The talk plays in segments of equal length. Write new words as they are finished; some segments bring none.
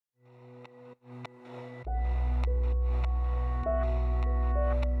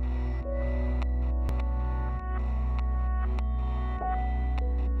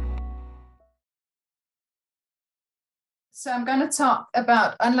So I'm going to talk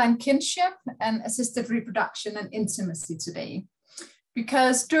about online kinship and assisted reproduction and intimacy today.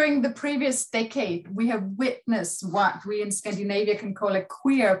 Because during the previous decade, we have witnessed what we in Scandinavia can call a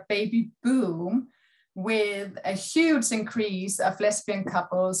queer baby boom, with a huge increase of lesbian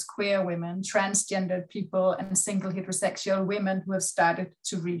couples, queer women, transgendered people, and single heterosexual women who have started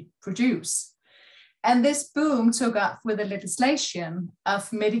to reproduce. And this boom took off with the legislation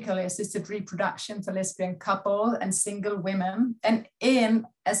of medically assisted reproduction for lesbian couple and single women. And in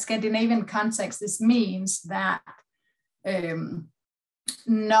a Scandinavian context, this means that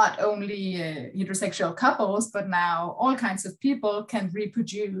not only heterosexual couples, but now all kinds of people can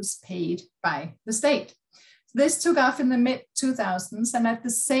reproduce paid by the state. This took off in the mid-2000s, and at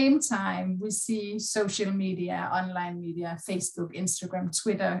the same time, we see social media, online media, Facebook, Instagram,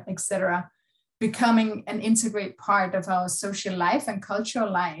 Twitter, etc., becoming an integrated part of our social life and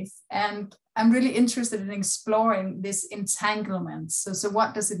cultural life. And I'm really interested in exploring this entanglement. So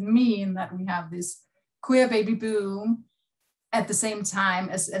what does it mean that we have this queer baby boom at the same time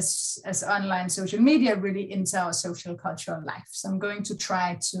as online social media really into our social cultural life? So I'm going to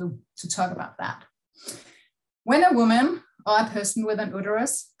try to talk about that. When a woman or a person with an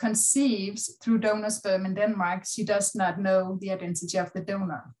uterus conceives through donor sperm in Denmark, she does not know the identity of the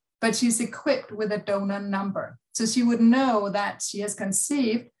donor, but she's equipped with a donor number. So she would know that she has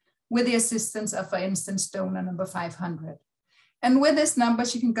conceived with the assistance of, for instance, donor number 500. And with this number,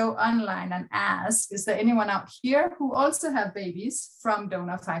 she can go online and ask, is there anyone out here who also have babies from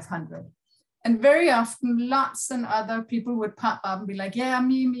donor 500? And very often, lots and other people would pop up and be like, yeah,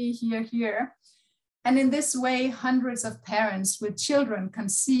 me, here. And in this way, hundreds of parents with children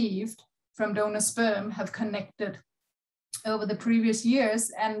conceived from donor sperm have connected over the previous years,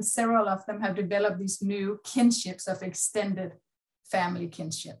 and several of them have developed these new kinships of extended family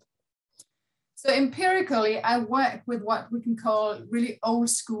kinship. So empirically, I work with what we can call really old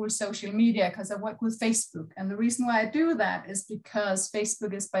school social media, because I work with Facebook. And the reason why I do that is because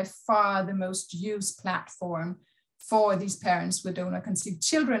Facebook is by far the most used platform for these parents with donor conceived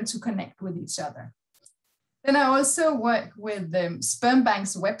children to connect with each other. Then I also work with sperm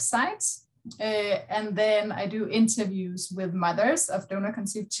banks websites. And then I do interviews with mothers of donor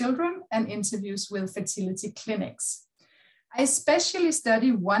conceived children and interviews with fertility clinics. I especially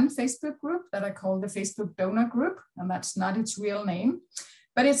study one Facebook group that I call the Facebook Donor Group, and that's not its real name,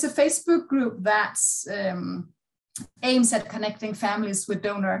 but it's a Facebook group that aims at connecting families with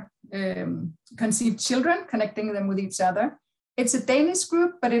donor conceived children, connecting them with each other. It's a Danish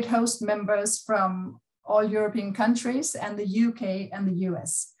group, but it hosts members from all European countries and the UK and the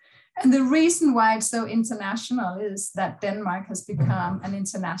US. And the reason why it's so international is that Denmark has become an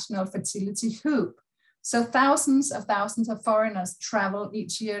international fertility hub. So thousands of foreigners travel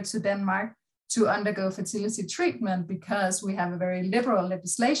each year to Denmark to undergo fertility treatment because we have a very liberal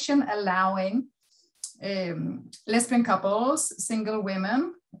legislation allowing lesbian couples, single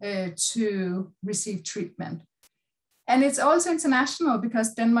women to receive treatment. And it's also international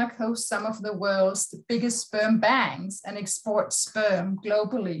because Denmark hosts some of the world's biggest sperm banks and exports sperm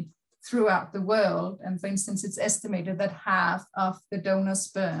globally throughout the world. And for instance, it's estimated that half of the donor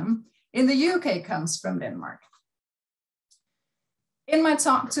sperm in the UK comes from Denmark. In my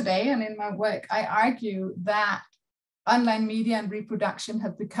talk today and in my work, I argue that online media and reproduction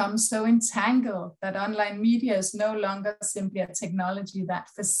have become so entangled that online media is no longer simply a technology that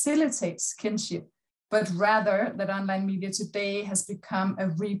facilitates kinship, but rather that online media today has become a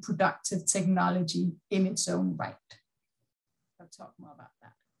reproductive technology in its own right. I'll talk more about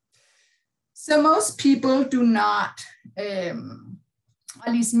that. So most people do not, at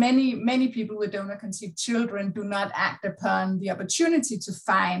least many people with donor conceived children do not act upon the opportunity to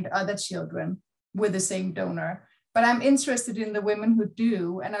find other children with the same donor. But I'm interested in the women who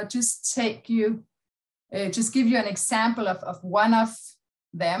do, and I'll just give you an example of one of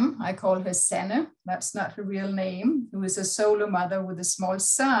them. I call her Sanne, that's not her real name, who is a solo mother with a small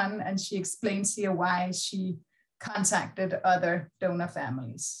son, and she explains here why she contacted other donor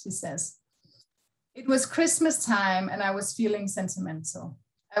families. She says, "It was Christmas time and I was feeling sentimental.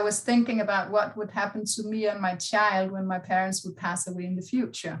 I was thinking about what would happen to me and my child when my parents would pass away in the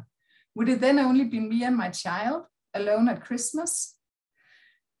future. Would it then only be me and my child alone at Christmas?"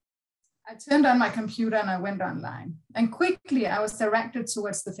 I turned on my computer and I went online. And quickly I was directed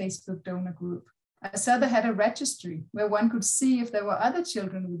towards the Facebook donor group. I saw they had a registry where one could see if there were other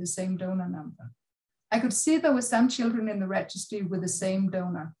children with the same donor number. I could see there were some children in the registry with the same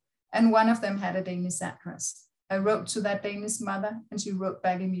donor, and one of them had a Danish address. I wrote to that Danish mother and she wrote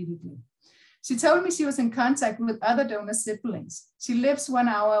back immediately. She told me she was in contact with other donor siblings. She lives 1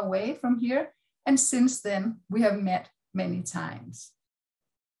 hour away from here, and since then we have met many times.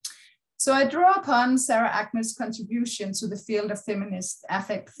 So I draw upon Sarah Ahmed's contribution to the field of feminist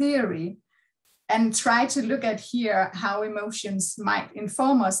affect theory and try to look at here how emotions might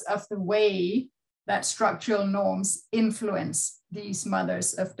inform us of the way that structural norms influence these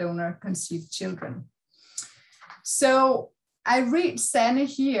mothers of donor-conceived children. So I read Sanne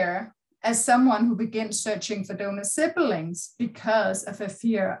here as someone who begins searching for donor siblings because of a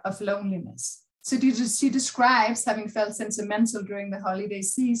fear of loneliness. So she describes having felt sentimental during the holiday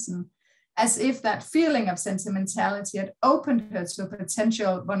season, as if that feeling of sentimentality had opened her to a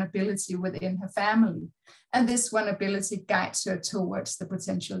potential vulnerability within her family. And this vulnerability guides her towards the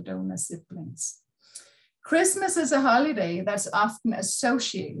potential donor siblings. Christmas is a holiday that's often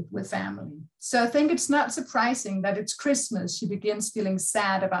associated with family. So I think it's not surprising that it's Christmas she begins feeling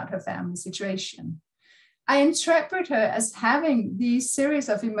sad about her family situation. I interpret her as having these series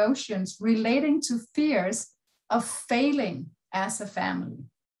of emotions relating to fears of failing as a family.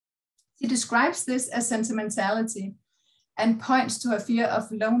 She describes this as sentimentality and points to a fear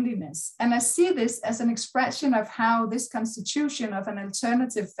of loneliness. And I see this as an expression of how this constitution of an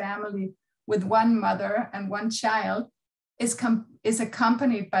alternative family with one mother and one child is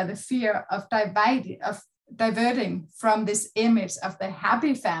accompanied by the fear of diverting from this image of the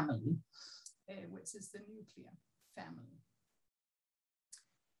happy family, which is the nuclear family.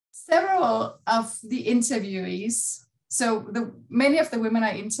 Several of the interviewees, so many of the women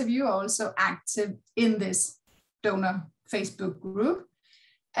I interview are also active in this donor Facebook group,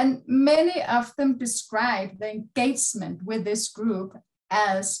 and many of them describe the engagement with this group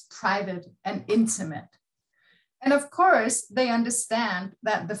as private and intimate. And of course, they understand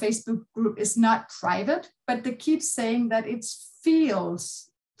that the Facebook group is not private, but they keep saying that it feels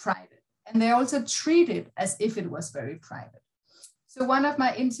private. And they also treat it as if it was very private. So one of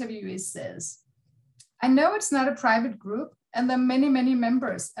my interviewees says, I know it's not a private group, and there are many, many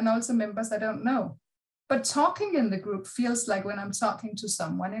members, and also members I don't know. But talking in the group feels like when I'm talking to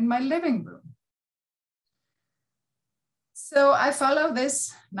someone in my living room. So I follow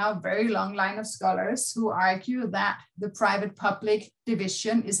this now very long line of scholars who argue that the private-public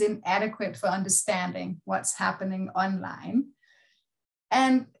division is inadequate for understanding what's happening online.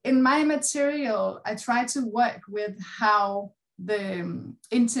 And in my material, I try to work with how the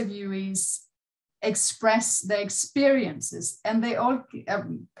interviewees express their experiences, and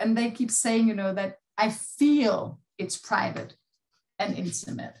they keep saying, you know, that I feel it's private and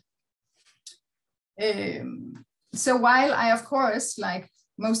intimate. So while I, of course, like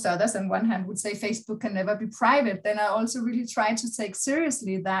most others on one hand would say Facebook can never be private, then I also really try to take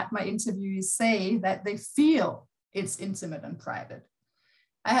seriously that my interviewees say that they feel it's intimate and private.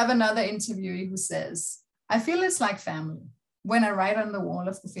 I have another interviewee who says, I feel it's like family. When I write on the wall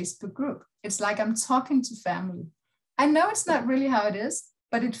of the Facebook group, it's like I'm talking to family. I know it's not really how it is,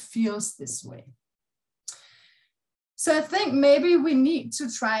 but it feels this way. So I think maybe we need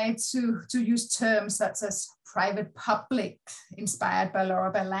to try to use terms such as private public, inspired by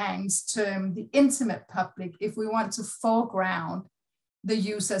Laura Berlang's term, the intimate public, if we want to foreground the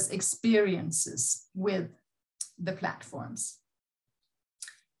user's experiences with the platforms.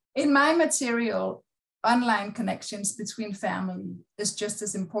 In my material, online connections between family is just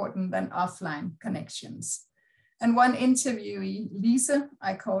as important than offline connections. And one interviewee, Lisa,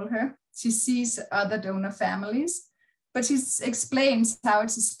 I call her, she sees other donor families, but she explains how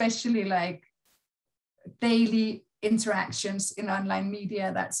it's especially like daily interactions in online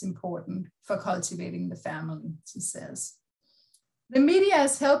media that's important for cultivating the family, she says. The media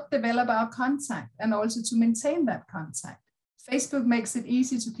has helped develop our contact and also to maintain that contact. Facebook makes it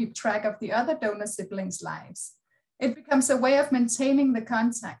easy to keep track of the other donor siblings' lives. It becomes a way of maintaining the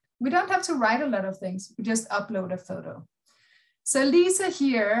contact. We don't have to write a lot of things, we just upload a photo. So Lisa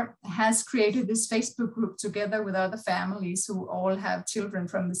here has created this Facebook group together with other families who all have children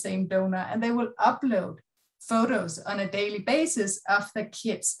from the same donor, and they will upload photos on a daily basis of their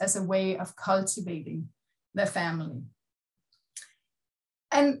kids as a way of cultivating their family.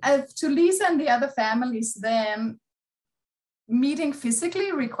 And to Lisa and the other families then, meeting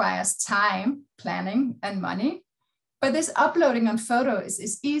physically requires time, planning, and money. But this uploading on photo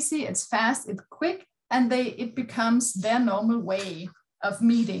is easy, it's fast, it's quick, and it becomes their normal way of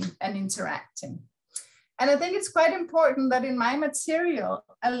meeting and interacting. And I think it's quite important that in my material,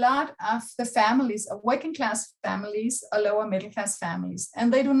 a lot of the families are working class families or lower middle class families,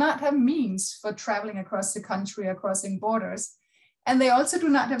 and they do not have means for traveling across the country or crossing borders. And they also do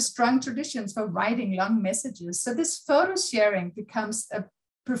not have strong traditions for writing long messages. So this photo sharing becomes a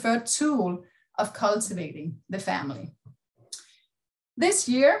preferred tool of cultivating the family. This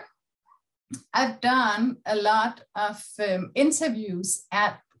year, I've done a lot of interviews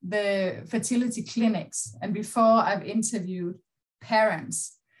at the fertility clinics, and before I've interviewed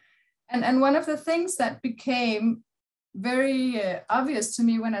parents. And one of the things that became very obvious to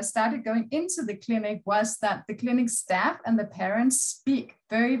me when I started going into the clinic was that the clinic staff and the parents speak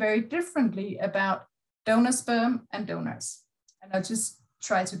very, very differently about donor sperm and donors. And I'll just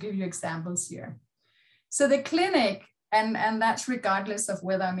try to give you examples here. So the clinic, and that's regardless of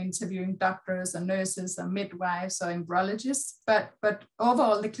whether I'm interviewing doctors or nurses or midwives or embryologists, but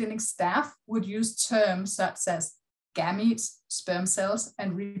overall the clinic staff would use terms such as gametes, sperm cells,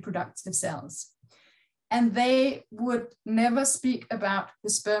 and reproductive cells. And they would never speak about the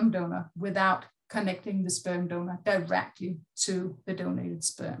sperm donor without connecting the sperm donor directly to the donated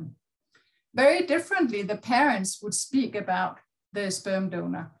sperm. Very differently, the parents would speak about the sperm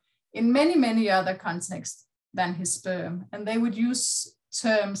donor in many, many other contexts than his sperm. And they would use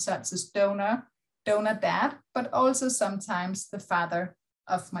terms such as donor, donor dad, but also sometimes the father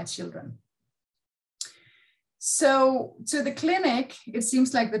of my children. So to the clinic, it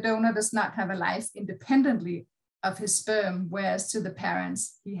seems like the donor does not have a life independently of his sperm, whereas to the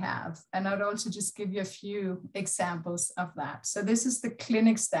parents he have. And I'd also just give you a few examples of that. So this is the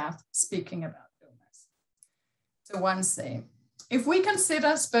clinic staff speaking about donors. So one say, if we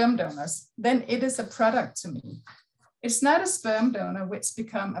consider sperm donors, then it is a product to me. It's not a sperm donor which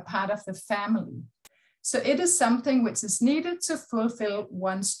become a part of the family. So it is something which is needed to fulfill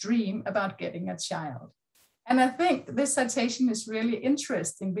one's dream about getting a child. And I think this citation is really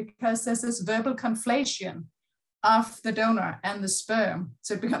interesting because there's this verbal conflation of the donor and the sperm.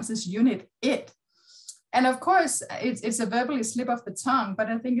 So it becomes this unit, it. And of course, it's a verbally slip of the tongue, but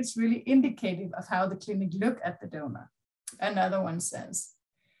I think it's really indicative of how the clinic look at the donor. Another one says,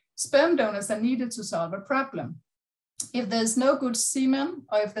 sperm donors are needed to solve a problem. If there's no good semen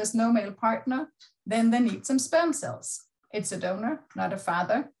or if there's no male partner, then they need some sperm cells. It's a donor, not a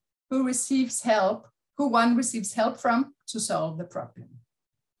father, who receives help, who one receives help from to solve the problem.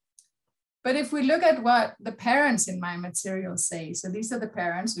 But if we look at what the parents in my material say, so these are the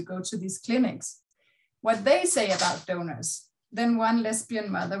parents who go to these clinics, what they say about donors, then one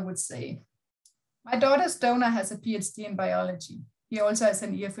lesbian mother would say, my daughter's donor has a PhD in biology. He also has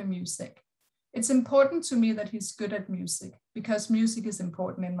an ear for music. It's important to me that he's good at music because music is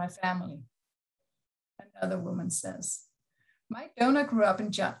important in my family. Another woman says, my donor grew up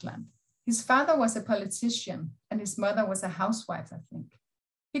in Jutland. His father was a politician and his mother was a housewife, I think.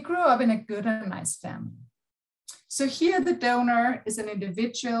 He grew up in a good and nice family. So here the donor is an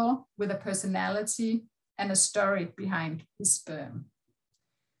individual with a personality and a story behind his sperm.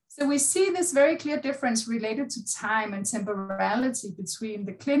 So we see this very clear difference related to time and temporality between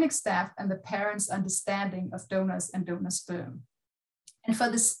the clinic staff and the parents' understanding of donors and donor sperm. And for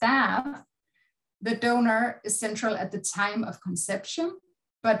the staff, the donor is central at the time of conception,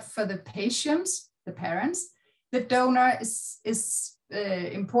 but for the patients, the parents, the donor is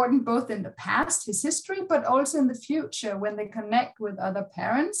important both in the past, his history, but also in the future when they connect with other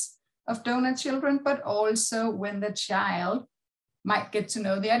parents of donor children, but also when the child might get to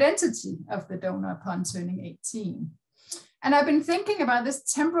know the identity of the donor upon turning 18. And I've been thinking about this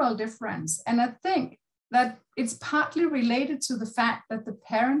temporal difference, and I think that it's partly related to the fact that the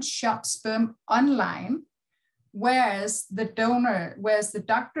parents shop sperm online, whereas the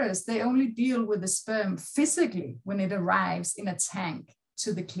doctors, they only deal with the sperm physically when it arrives in a tank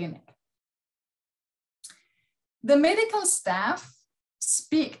to the clinic. The medical staff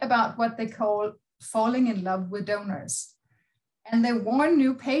speak about what they call falling in love with donors. And they warn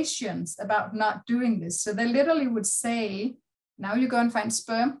new patients about not doing this. So they literally would say, now you go and find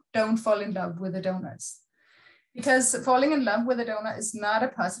sperm, don't fall in love with the donors. Because falling in love with a donor is not a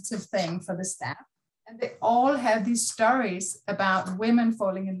positive thing for the staff. And they all have these stories about women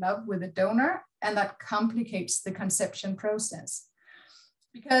falling in love with a donor, and that complicates the conception process.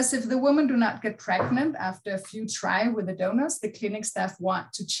 Because if the women do not get pregnant after a few tries with the donors, the clinic staff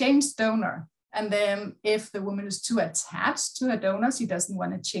want to change donor. And then if the woman is too attached to her donor, she doesn't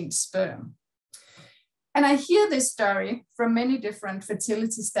want to change sperm. And I hear this story from many different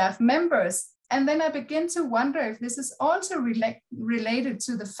fertility staff members. And then I begin to wonder if this is also related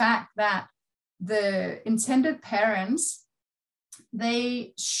to the fact that the intended parents,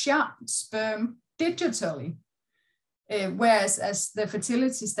 they shop sperm digitally, whereas as the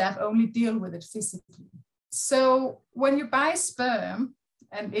fertility staff only deal with it physically. So when you buy sperm,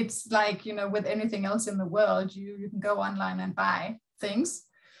 and it's like, with anything else in the world, you can go online and buy things.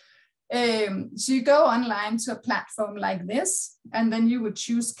 So you go online to a platform like this, and then you would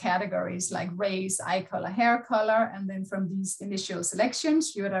choose categories like race, eye color, hair color, and then from these initial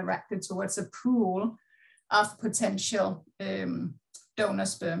selections, you are directed towards a pool of potential donor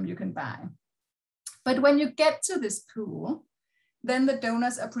sperm you can buy. But when you get to this pool, then the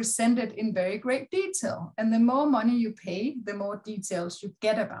donors are presented in very great detail. And the more money you pay, the more details you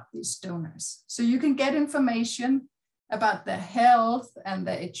get about these donors. So you can get information about their health and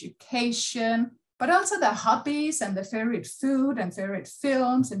their education, but also their hobbies and their favorite food and favorite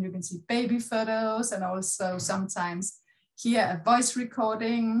films. And you can see baby photos and also sometimes hear a voice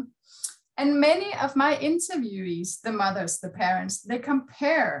recording. And many of my interviewees, the mothers, the parents, they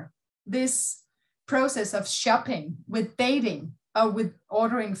compare this process of shopping with dating or with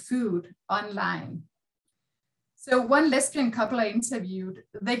ordering food online. So one lesbian couple I interviewed,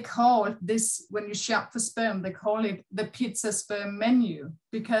 they called this, when you shop for sperm, they call it the pizza sperm menu,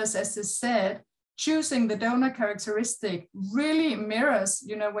 because as I said, choosing the donor characteristic really mirrors,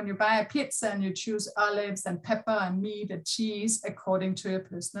 you know, when you buy a pizza and you choose olives and pepper and meat and cheese according to your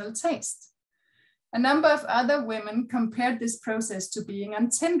personal taste. A number of other women compared this process to being on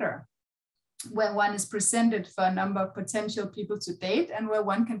Tinder, where one is presented for a number of potential people to date and where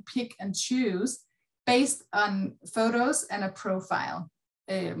one can pick and choose based on photos and a profile.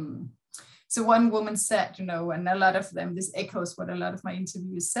 So one woman said, you know, and a lot of them, this echoes what a lot of my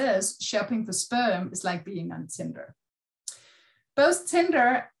interviews says, shopping for sperm is like being on Tinder. Both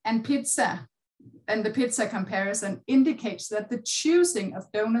Tinder and pizza, and the pizza comparison indicates that the choosing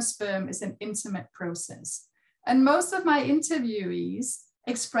of donor sperm is an intimate process. And most of my interviewees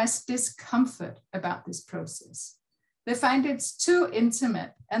express discomfort about this process. They find it's too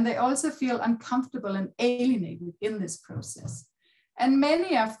intimate, and they also feel uncomfortable and alienated in this process. And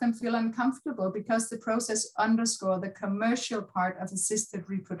many of them feel uncomfortable because the process underscores the commercial part of assisted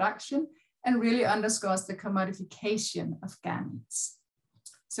reproduction and really underscores the commodification of gametes.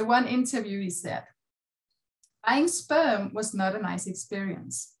 So one interviewee said, buying sperm was not a nice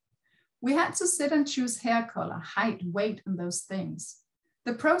experience. We had to sit and choose hair color, height, weight, and those things.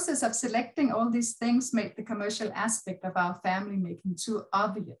 The process of selecting all these things made the commercial aspect of our family making too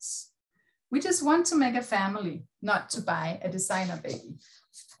obvious. We just want to make a family, not to buy a designer baby.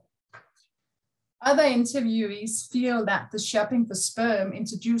 Other interviewees feel that the shopping for sperm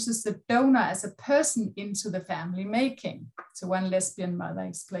introduces the donor as a person into the family making. So one lesbian mother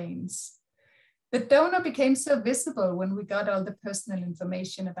explains, the donor became so visible when we got all the personal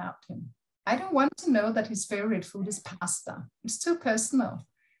information about him. I don't want to know that his favorite food is pasta. It's too personal.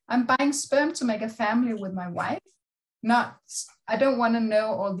 I'm buying sperm to make a family with my wife. I don't want to know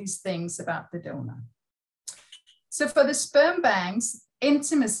all these things about the donor. So for the sperm banks,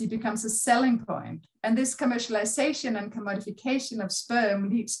 intimacy becomes a selling point. And this commercialization and commodification of sperm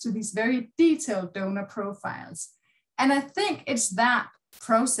leads to these very detailed donor profiles. And I think it's that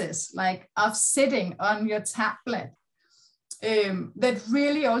process, like of sitting on your tablet, that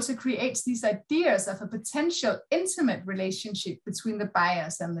really also creates these ideas of a potential intimate relationship between the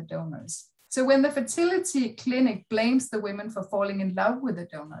buyers and the donors. So when the fertility clinic blames the women for falling in love with the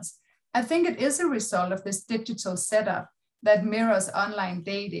donors, I think it is a result of this digital setup that mirrors online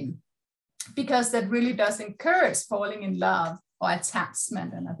dating, because that really does encourage falling in love or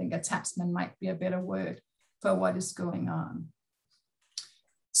attachment. And I think attachment might be a better word for what is going on.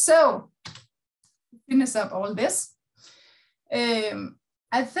 So to finish up all this,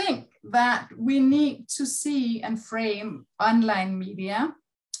 I think that we need to see and frame online media,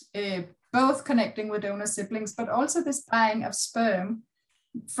 both connecting with donor siblings, but also this buying of sperm,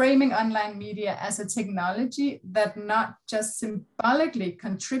 framing online media as a technology that not just symbolically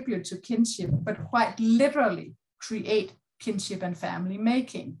contribute to kinship, but quite literally create kinship and family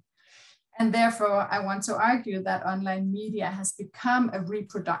making. And therefore, I want to argue that online media has become a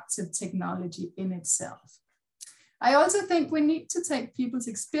reproductive technology in itself. I also think we need to take people's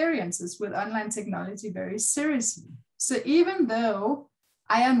experiences with online technology very seriously. So even though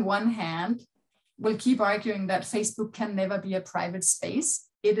I, on one hand, will keep arguing that Facebook can never be a private space,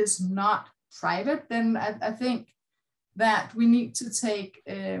 it is not private, then I think that we need to take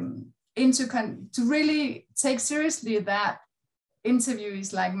to really take seriously that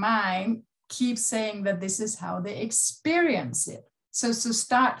interviewees like mine keep saying that this is how they experience it. So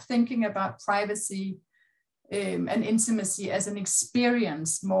start thinking about privacy and intimacy as an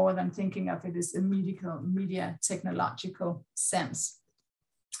experience more than thinking of it as a media technological sense.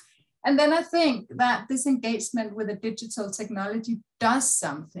 And then I think that this engagement with a digital technology does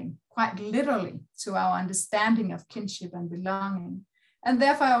something quite literally to our understanding of kinship and belonging. And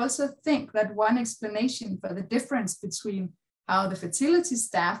therefore, I also think that one explanation for the difference between how the fertility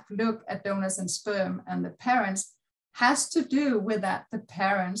staff look at donors and sperm and the parents has to do with that the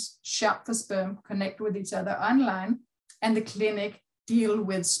parents shop for sperm, connect with each other online, and the clinic deal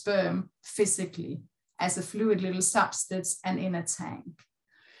with sperm physically as a fluid little substance and in a tank.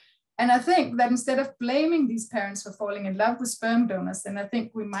 And I think that instead of blaming these parents for falling in love with sperm donors, then I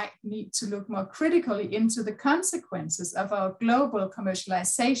think we might need to look more critically into the consequences of our global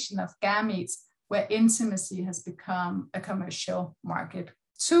commercialization of gametes, where intimacy has become a commercial market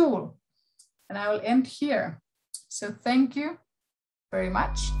tool. And I will end here. So thank you very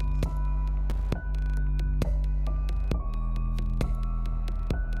much.